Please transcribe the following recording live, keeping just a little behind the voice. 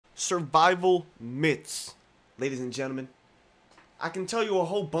survival myths, ladies and gentlemen. I can tell you a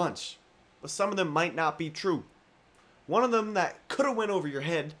whole bunch, but some of them might not be true. One of them that could have went over your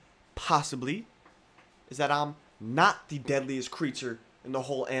head, possibly, is that I'm not the deadliest creature in the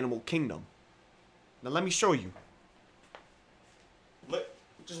whole animal kingdom. Now let me show you.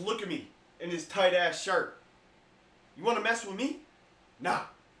 Just look at me in this tight ass shirt. You want to mess with me? Nah,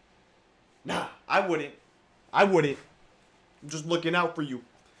 I wouldn't. I'm just looking out for you.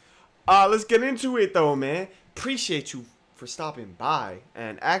 Let's get into it though, man. Appreciate you for stopping by.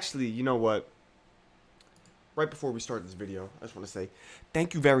 And actually, you know what? Right before we start this video, I just want to say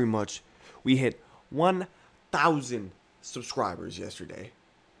thank you very much. We hit 1,000 subscribers yesterday.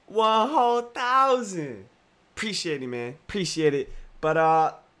 1,000. Appreciate it, man. Appreciate it.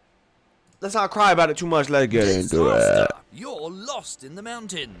 But let's not cry about it too much. Let's get into it. You're lost in the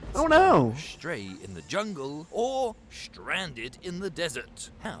mountains. Oh no. Stray in the jungle or stranded in the desert.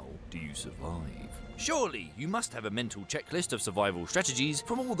 How do you survive? Surely you must have a mental checklist of survival strategies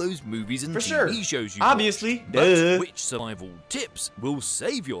from all those movies and TV shows you obviously watched. But which survival tips will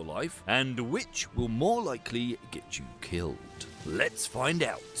save your life and which will more likely get you killed? Let's find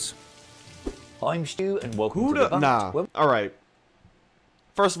out. I'm Stu and welcome to the Nah. Alright.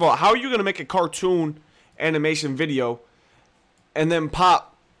 First of all, how are you going to make a cartoon animation video and then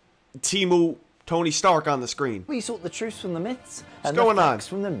pop Timu Tony Stark on the screen? We sort the truths from the myths and What's going the on? facts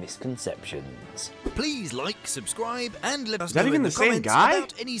from the misconceptions. Please like, subscribe, and let us Is that know even in the same comments guy?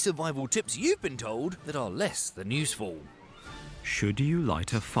 about any survival tips you've been told that are less than useful. Should you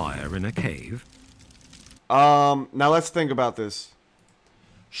light a fire in a cave? Now let's think about this.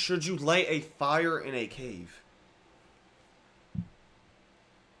 Should you light a fire in a cave?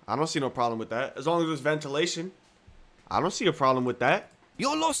 I don't see no problem with that. As long as there's ventilation. I don't see a problem with that.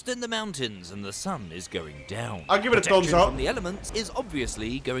 You're lost in the mountains and the sun is going down. I'll give it a thumbs Protection up. from the elements is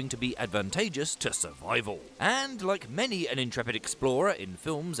obviously going to be advantageous to survival. And like many an intrepid explorer in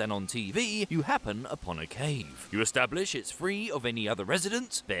films and on TV, you happen upon a cave. You establish it's free of any other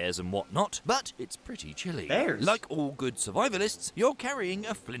residents, bears and whatnot, but it's pretty chilly. Bears? Like all good survivalists, you're carrying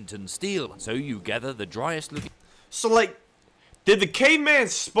a flint and steel, so you gather the driest looking... So like, did the caveman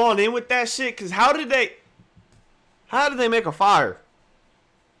spawn in with that shit? Cause how did they make a fire?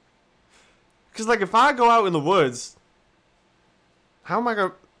 Cause like if I go out in the woods, how am I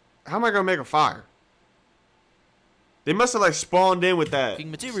gonna make a fire? They must have like spawned in with that.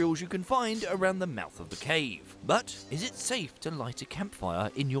 materials you can find around the mouth of the cave. But is it safe to light a campfire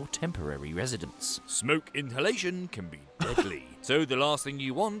in your temporary residence? Smoke inhalation can be deadly. So the last thing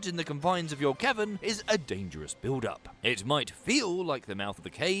you want in the confines of your cavern is a dangerous build-up. It might feel like the mouth of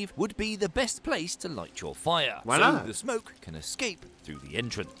the cave would be the best place to light your fire. Why so not? the smoke can escape through the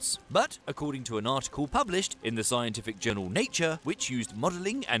entrance. But according to an article published in the scientific journal Nature, which used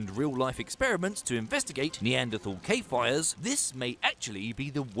modelling and real-life experiments to investigate Neanderthal cave fires, this may actually be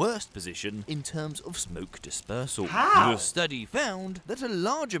the worst position in terms of smoke dispersal. How? The study found that a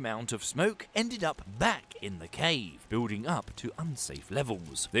large amount of smoke ended up back in the cave, building up to unsafe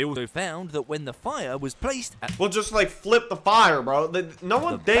levels. They also found that when the fire was placed at Well, just like flip the fire, bro. No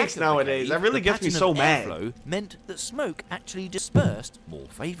one the thinks back of the nowadays. cave, That really the gets me pattern so of mad. airflow meant that smoke actually dispersed more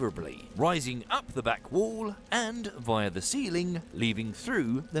favourably, rising up the back wall and via the ceiling, leaving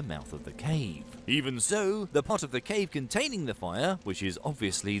through the mouth of the cave. Even so, the part of the cave containing the fire, which is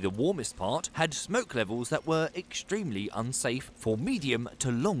obviously the warmest part, had smoke levels that were extremely unsafe for medium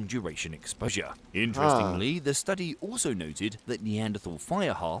to long duration exposure. Interestingly, the study also noted that Neanderthal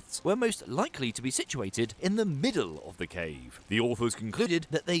fire hearths were most likely to be situated in the middle of the cave. The authors concluded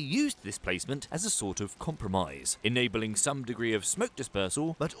that they used this placement as a sort of compromise, enabling some degree of smoke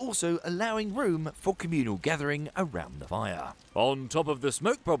dispersal, but also allowing room for communal gathering around the fire. On top of the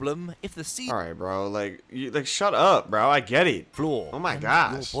smoke problem, if the sea Alright, bro. Like shut up, bro. I get it. floor Oh my and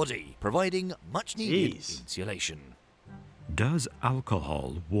gosh. your body, providing much needed Jeez. insulation. Does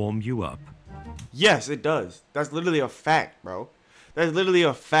alcohol warm you up? Yes, it does. That's literally a fact, bro. That's literally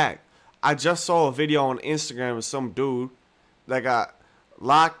a fact. I just saw a video on Instagram of some dude that got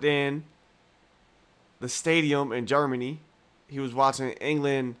locked in the stadium in Germany. He was watching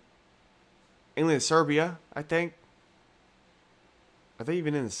England, Serbia, I think. Are they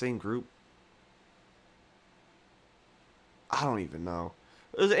even in the same group? I don't even know.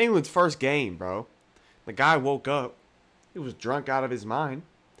 It was England's first game, bro. The guy woke up. He was drunk out of his mind.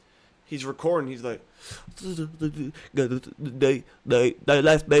 He's recording. He's like, they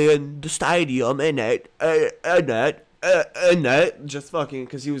left me in the stadium, innit? Just fucking,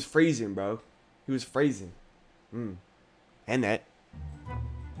 because he was freezing, bro. He was freezing. And that.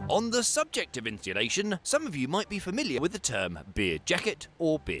 On the subject of insulation, some of you might be familiar with the term beer jacket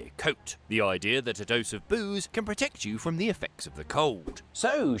or beer coat. The idea that a dose of booze can protect you from the effects of the cold.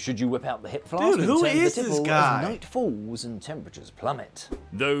 So, should you whip out the hip flask Dude, and who turn is the this tipple guy? as night falls and temperatures plummet?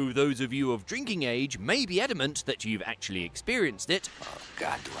 Though those of you of drinking age may be adamant that you've actually experienced it, Oh,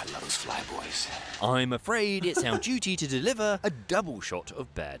 God, do I love those flyboys. I'm afraid it's our duty to deliver a double shot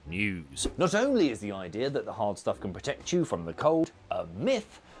of bad news. Not only is the idea that the hard stuff can protect you from the cold a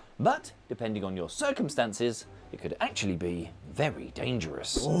myth, but depending on your circumstances, it could actually be very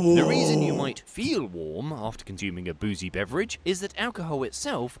dangerous. The reason you might feel warm after consuming a boozy beverage is that alcohol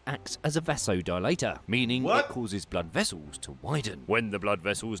itself acts as a vasodilator, meaning What? it causes blood vessels to widen. When the blood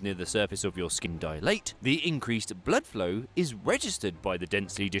vessels near the surface of your skin dilate, the increased blood flow is registered by the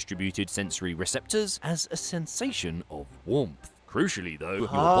densely distributed sensory receptors as a sensation of warmth. Crucially though, your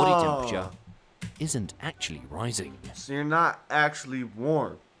body temperature isn't actually rising. So you're not actually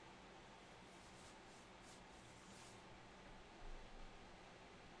warm.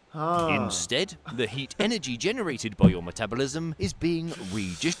 Instead, the heat energy generated by your metabolism is being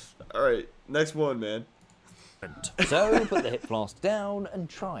redistributed. Alright, next one, man. So, put the hip flask down and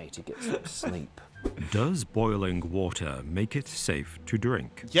try to get some sleep. Does boiling water make it safe to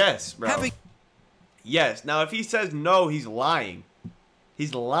drink? Yes, bro. Having Yes. Now, if he says no, he's lying.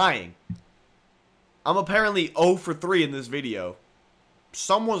 He's lying. I'm apparently 0 for 3 in this video.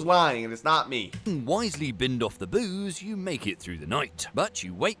 Someone's lying, and it's not me. wisely binned off the booze, you make it through the night, but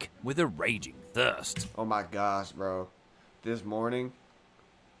you wake with a raging thirst. Oh my gosh, bro. This morning.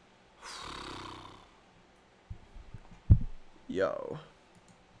 Yo.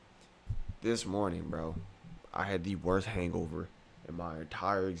 This morning, bro. I had the worst hangover in my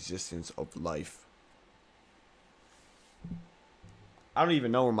entire existence of life. I don't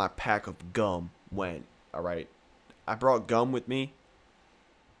even know where my pack of gum went, alright? I brought gum with me.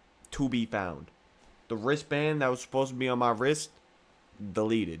 To be found. The wristband that was supposed to be on my wrist,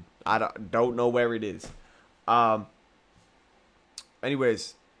 deleted. I don't know where it is.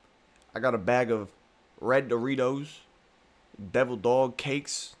 Anyways, I got a bag of red Doritos, devil dog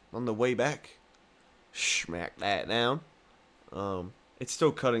cakes on the way back. Smack that down. It's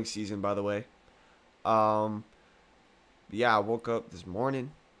still cutting season, by the way. Yeah, I woke up this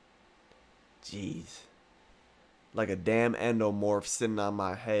morning. Jeez. Like a damn endomorph sitting on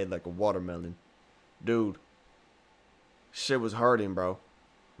my head like a watermelon. Dude. Shit was hurting, bro.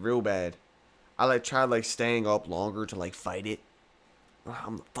 Real bad. I tried staying up longer to fight it.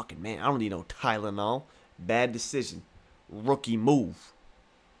 I'm the fucking man. I don't need no Tylenol. Bad decision. Rookie move.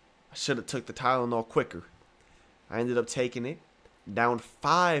 I should have took the Tylenol quicker. I ended up taking it. Down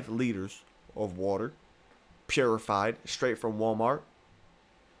 5 liters of water. Purified. Straight from Walmart.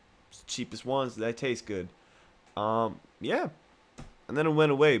 It's the cheapest ones. They taste good. Yeah. And then it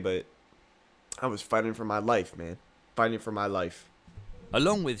went away, but I was fighting for my life, man. Fighting for my life.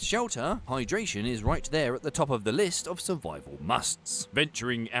 Along with shelter, hydration is right there at the top of the list of survival musts.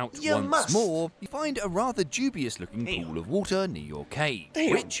 Venturing out You once must. more, you find a rather dubious looking pool of water near your cave,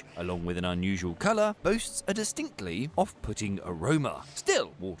 which, along with an unusual colour, boasts a distinctly off-putting aroma.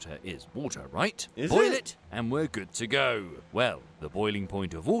 Still, water is water, right? Is Boil it? it, and we're good to go. Well, the boiling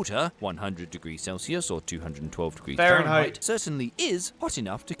point of water, 100 degrees Celsius or 212 degrees Fahrenheit, certainly is hot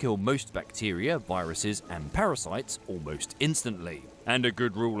enough to kill most bacteria, viruses, and parasites almost instantly. And a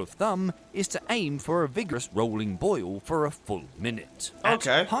good rule of thumb is to aim for a vigorous rolling boil for a full minute.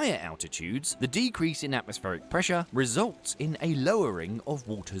 Okay. At higher altitudes, the decrease in atmospheric pressure results in a lowering of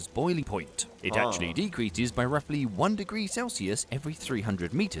water's boiling point. It actually decreases by roughly 1 degree Celsius every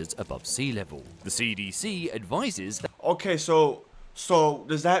 300 meters above sea level. The CDC advises that Okay, so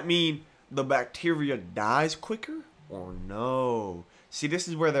does that mean the bacteria dies quicker? Or no? See, this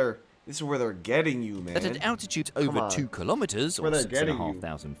is where they're getting you, man. at altitudes over on. 2 kilometers or Where they're getting you.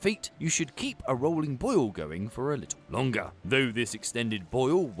 6,500 feet, you should keep a rolling boil going for a little longer. Though this extended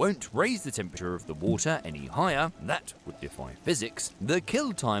boil won't raise the temperature of the water any higher, that would defy physics, the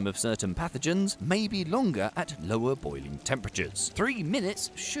kill time of certain pathogens may be longer at lower boiling temperatures. 3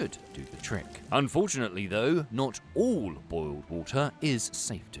 minutes should do the trick. Unfortunately though, not all boiled water is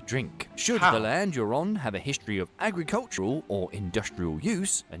safe to drink. Should How? the land you're on have a history of agricultural or industrial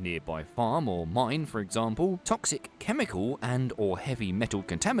use, a nearby farm or mine for example, toxic chemical and or heavy metal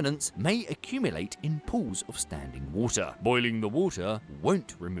contaminants may accumulate in pools of standing water. Boiling the water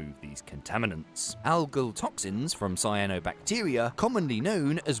won't remove these contaminants. Algal toxins from cyanobacteria, commonly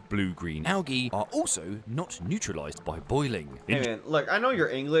known as blue-green algae, are also not neutralized by boiling. Hey, man, look, I know you're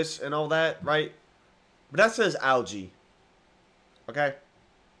English and all that, right? But that says algae. Okay?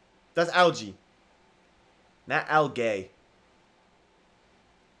 That's algae. Not algae.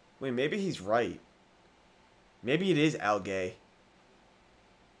 Wait, maybe he's right. Maybe it is algae.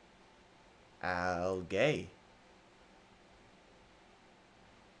 Algae.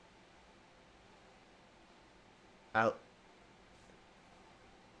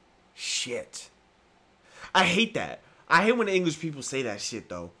 Shit. I hate that. I hate when English people say that shit,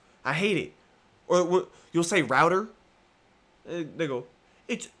 though. I hate it. Or you'll say router. They go,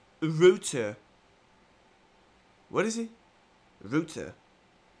 it's router. What is it? Router.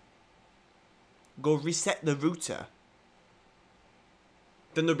 Go reset the router.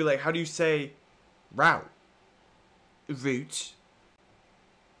 Then they'll be like, how do you say route? Route.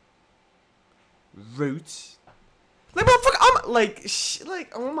 Route. Like, motherfucker, I'm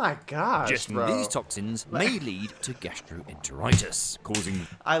like, oh my gosh, Ingesting bro. these toxins may lead to gastroenteritis, causing...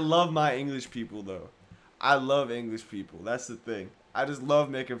 I love my English people, though. I love English people. That's the thing. I just love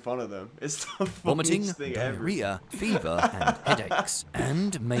making fun of them. It's the vomiting, funniest thing ever. diarrhea, fever, and headaches,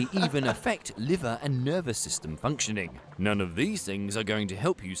 and may even affect liver and nervous system functioning. None of these things are going to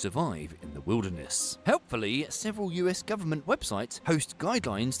help you survive in the wilderness. Helpfully, several US government websites host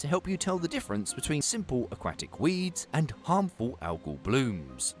guidelines to help you tell the difference between simple aquatic weeds and harmful algal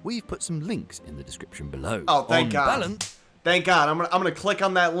blooms. We've put some links in the description below. Oh, thank God. Balance, Thank God. I'm gonna click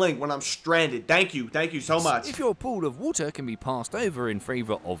on that link when I'm stranded. Thank you so much. if your pool of water can be passed over in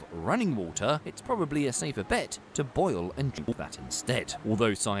favour of running water, it's probably a safer bet to boil and drink that instead.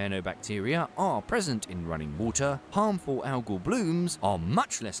 Although cyanobacteria are present in running water, harmful algal blooms are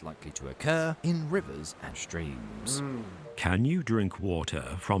much less likely to occur in rivers and streams. Can you drink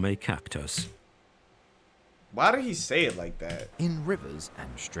water from a cactus? Why did he say it like that? In rivers and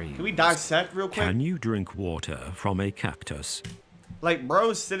streams. Can we dissect real quick? Can you drink water from a cactus? Like,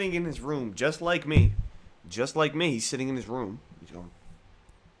 bro's sitting in his room, just like me. Just like me, he's sitting in his room. He's going.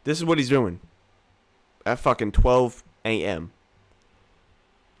 This is what he's doing. At fucking 12 a.m.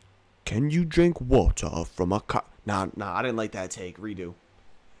 Can you drink water from a Nah, I didn't like that take. Redo.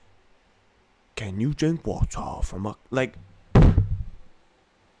 Can you drink water from a... Like...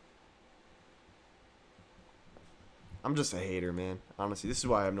 I'm just a hater, man. Honestly, this is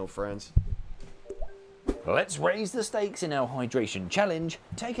why I have no friends. Let's raise the stakes in our hydration challenge.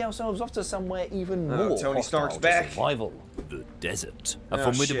 Take ourselves off to somewhere even more Tony hostile Stark's to back. survival. The desert. A Oh,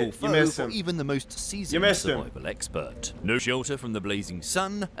 formidable shit. You foe missed for him. even the most seasoned missed him. survival expert. No shelter from the blazing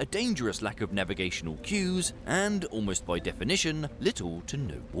sun, a dangerous lack of navigational cues, and, almost by definition, little to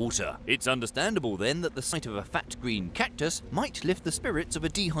no water. It's understandable then that the sight of a fat green cactus might lift the spirits of a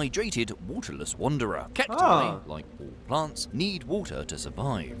dehydrated, waterless wanderer. Cacti, like all plants, need water to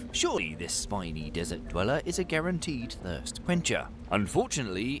survive. Surely this spiny desert dweller is a guaranteed thirst quencher.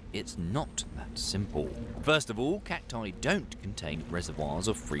 Unfortunately, it's not that simple. First of all, cacti don't contain reservoirs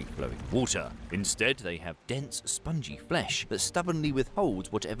of free-flowing water. Instead, they have dense, spongy flesh that stubbornly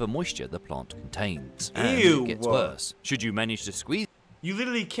withholds whatever moisture the plant contains. And Ew. it gets worse. Should you manage to squeeze You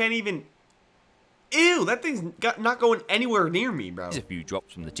literally can't even... Ew, that thing's not going anywhere near me, bro. a few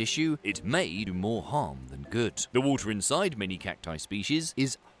drops from the tissue, it may do more harm than good. The water inside many cacti species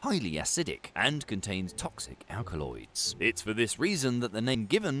is highly acidic and contains toxic alkaloids. It's for this reason that the name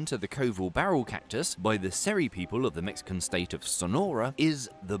given to the Coval barrel cactus by the Seri people of the Mexican state of Sonora is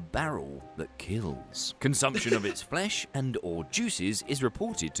the barrel that kills. Consumption of its flesh and or juices is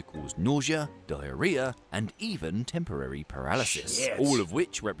reported to cause nausea, diarrhea, and even temporary paralysis, Shit. all of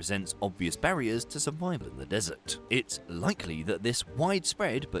which represents obvious barriers to survival in the desert. It's likely that this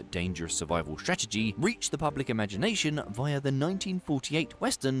widespread but dangerous survival strategy reached the public imagination via the 1948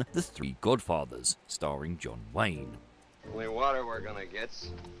 western The Three Godfathers, starring John Wayne. Only water we're gonna get's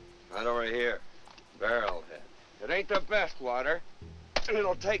right over here. Barrelhead. It ain't the best water, and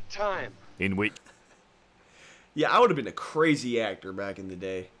it'll take time. In which Yeah, I would have been a crazy actor back in the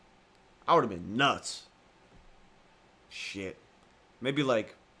day. I would have been nuts. Shit. Maybe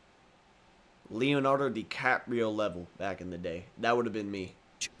like Leonardo DiCaprio level back in the day. That would have been me.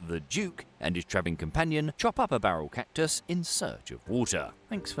 the Duke and his travelling companion chop up a barrel cactus in search of water.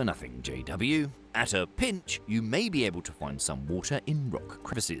 Thanks for nothing, JW. At a pinch, you may be able to find some water in rock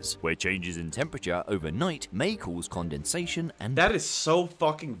crevices, where changes in temperature overnight may cause condensation and That is so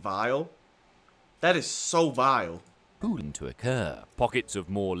fucking vile. That is so vile. cooling to occur. Pockets of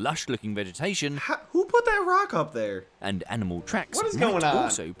more lush-looking vegetation Who put that rock up there? and animal tracks What is might going on?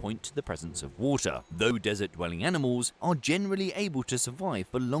 also point to the presence of water, though desert-dwelling animals are generally able to survive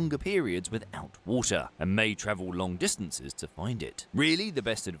for longer periods without water, and may travel long distances to find it. Really, the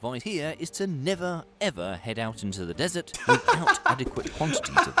best advice here is to never, ever head out into the desert without adequate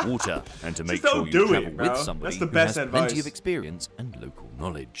quantities of water, and to make Just sure don't you do it, travel bro. with somebody That's the who best has plenty advice. of experience and local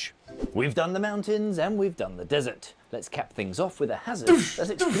knowledge. We've done the mountains and we've done the desert. let's cap things off with a hazard that's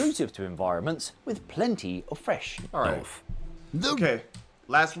exclusive to environments with plenty of fresh Alright. Okay,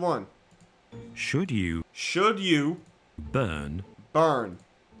 last one. Should you Burn.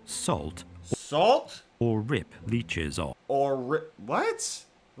 salt Salt? or rip leeches off? What?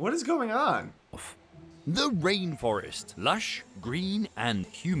 What is going on? The rainforest, lush, green and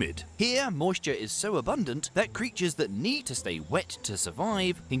humid. Here, moisture is so abundant that creatures that need to stay wet to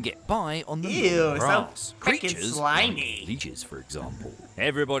survive can get by on the long grass. Creatures like leeches, for example.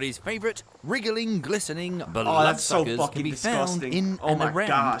 Everybody's favourite, wriggling, glistening, beloved suckers can be found in and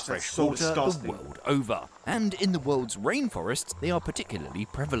around fresh water the world over. And in the world's rainforests, they are particularly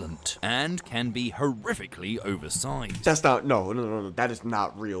prevalent and can be horrifically oversized. That's not, no, that is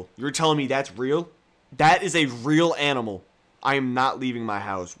not real. You're telling me that's real? That is a real animal. I am not leaving my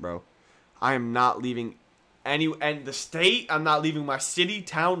house, bro. I am not leaving and the state. I'm not leaving my city,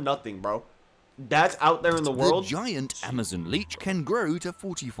 town, nothing, bro. That's out there in the world. The giant Amazon leech can grow to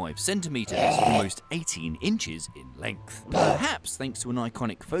 45 centimeters, almost 18 inches in length. Perhaps thanks to an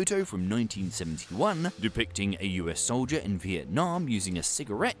iconic photo from 1971 depicting a US soldier in Vietnam using a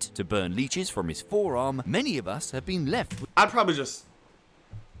cigarette to burn leeches from his forearm, many of us have been left with... I'd probably just...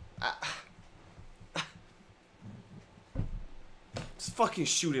 Just fucking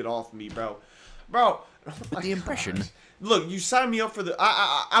shoot it off me, bro. Bro. With the impression... Look, you signed me up for the...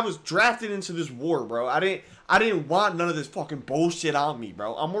 I was drafted into this war, bro. I didn't want none of this fucking bullshit on me,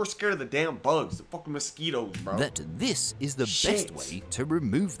 bro. I'm more scared of the damn bugs, the fucking mosquitoes, bro. That this is the best way to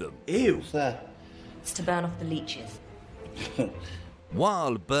remove them. Ew. What's that? It's to burn off the leeches.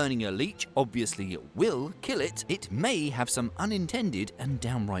 While burning a leech obviously will kill it, it may have some unintended and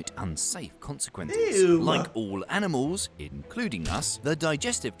downright unsafe consequences. Ew. Like all animals, including us, the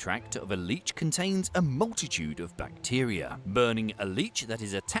digestive tract of a leech contains a multitude of bacteria. Burning a leech that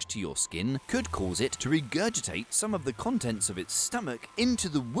is attached to your skin could cause it to regurgitate some of the contents of its stomach into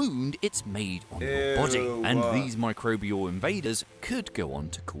the wound it's made on your body. And these microbial invaders could go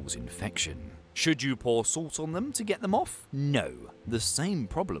on to cause infection. Should you pour salt on them to get them off? No. The same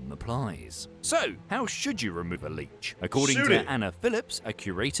problem applies. So, how should you remove a leech? According to Anna Phillips, a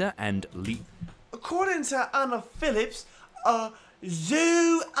curator and According to Anna Phillips, a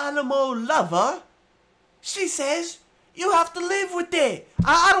zoo animal lover, she says you have to live with it.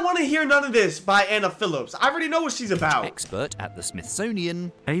 I don't want to hear none of this by Anna Phillips. I already know what she's about. Expert at the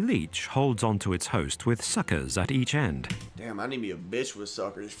Smithsonian. A leech holds onto its host with suckers at each end. Damn, I need me a bitch with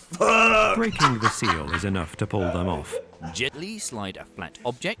suckers. Fuck! Breaking the seal is enough to pull them off. Gently slide a flat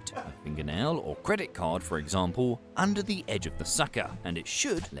object, a fingernail or credit card for example, under the edge of the sucker, and it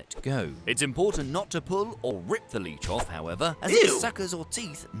should let go. It's important not to pull or rip the leech off, however, as its suckers or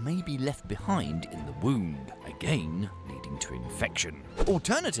teeth may be left behind in the wound, again leading to infection.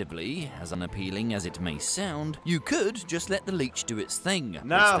 Alternatively, as unappealing as it may sound, you could just let the leech do its thing.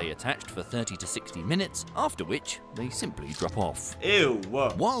 They stay attached for 30 to 60 minutes, after which they simply drop off. Ew.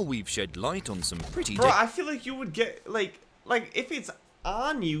 While we've shed light on some pretty... Bro, I feel like you would get, like if it's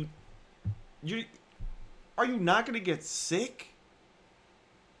on you, are you not gonna get sick?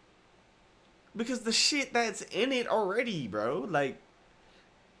 Because the shit that's in it already, bro, like,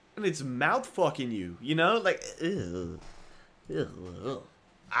 and it's mouth fucking you, you know? Like, ew.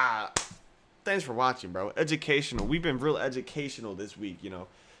 Thanks for watching, bro. Educational. We've been real educational this week, you know.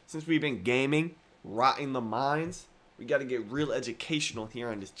 Since we've been gaming, rotting the minds, we got to get real educational here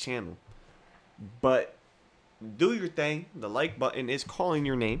on this channel. But do your thing. The like button is calling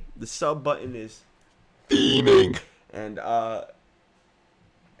your name. The sub button is beaming. And,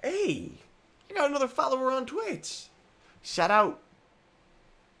 hey, I got another follower on Twitch. Shout out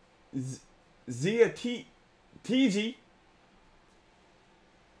Zia TG.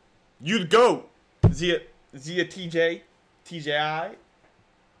 You'd go Zia TJI.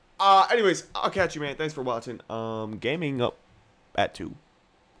 Anyways, I'll catch you, man. Thanks for watching. Gaming up at 2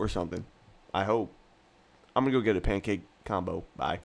 or something. I hope. I'm gonna go get a pancake combo. Bye.